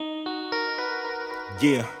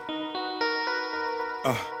Yeah.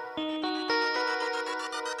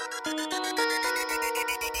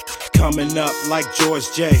 Coming up like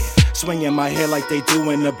George J. Swinging my hair like they do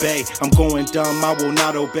in the Bay. I'm going dumb, I will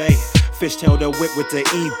not obey. Fishtail the whip with the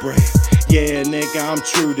E-brake. Yeah, nigga, I'm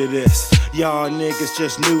true to this. Y'all niggas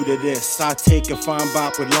just new to this. I take a fine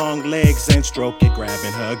bop with long legs and stroke it,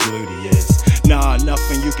 grabbing her gluteus. Nah,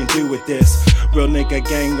 nothing you can do with this. Real nigga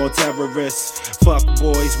gang on terrorists. Fuck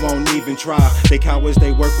boys won't even try. They cowards,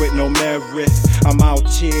 they work with no merit. I'm out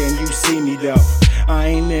here and you see me though. I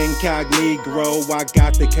ain't incognito, I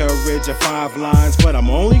got the courage of 5 lines, but I'm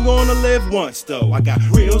only gonna live once though. I got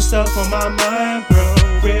real stuff on my mind, bro.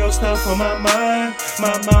 Real stuff on my mind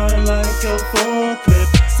like a full clip.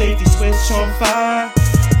 Safety switch on fire.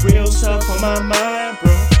 Real stuff on my mind,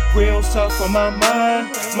 bro. Real stuff on my mind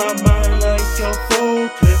like a full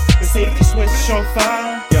clip. The safety switch on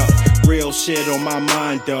fire. Yo, real shit on my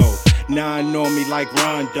mind though. 9 on me like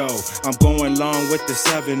Rondo. I'm going long with the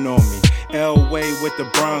 7 on me. Elway with the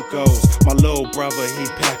Broncos. My little brother, he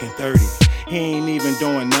packing 30. He ain't even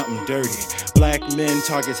doing nothing dirty. Black men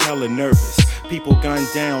targets hella nervous. People gunned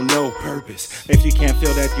down, no purpose. If you can't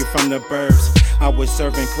feel that, you're from the burbs. I was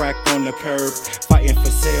serving crack on the curb, fighting for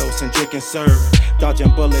sales and drinking serve.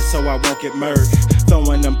 Dodging bullets so I won't get murdered.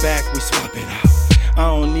 Throwing them back, we swap it out. I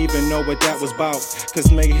don't even know what that was about, cause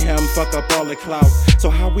mayhem fuck up all the clout. So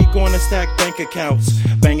how we gonna stack bank accounts?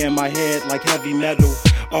 Banging my head like heavy metal.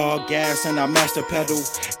 All gas and I mash the pedal.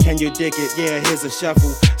 Can you dig it? Yeah, here's a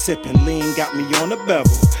shovel. Sipping lean got me on the bevel.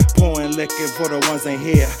 Pouring liquor for the ones ain't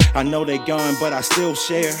here. I know they gone, but I still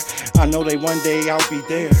share. I know they one day I'll be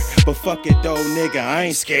there. But fuck it though, nigga, I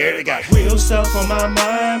ain't scared. I got real stuff on my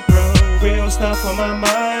mind, bro. Real stuff on my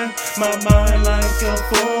mind like a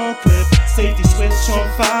full clip. Safety switch on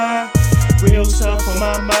fire. Real stuff on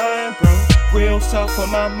my mind, bro. Real stuff on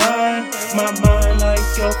my mind like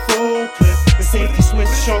a full clip. The safety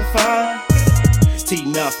switch on fire.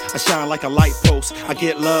 T-NUFF, I shine like a light post. I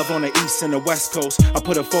get love on the east and the west coast. I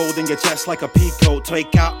put a fold in your chest like a peacoat.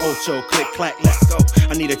 Take out ocho, click, clack, let's go.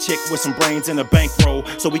 I need a chick with some brains and a bankroll,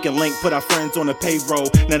 so we can link, put our friends on the payroll.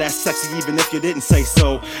 Now that's sexy even if you didn't say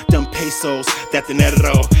so. Them pesos, that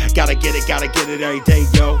dinero. Gotta get it every day,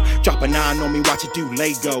 yo. Drop a 9 on me, watch it do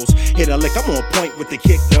Legos. Hit a lick, I'm on point with the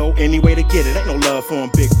kick, though. Any way to get it, ain't no love for 'em,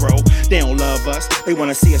 big bro. They don't love us, they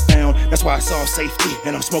wanna see us down. That's why it's all safety,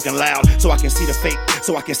 and I'm smoking loud, so I can see the fake.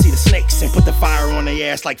 So I can see the snakes and put the fire on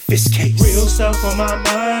their ass like fish cakes. Real stuff on my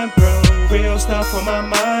mind, bro. Real stuff on my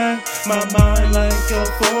mind like a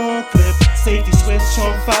full clip. Safety switch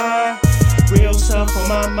on fire. Real stuff on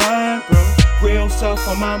my mind, bro. Real stuff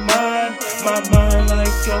on my mind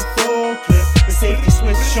like a full clip. The safety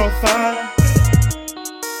switch on fire.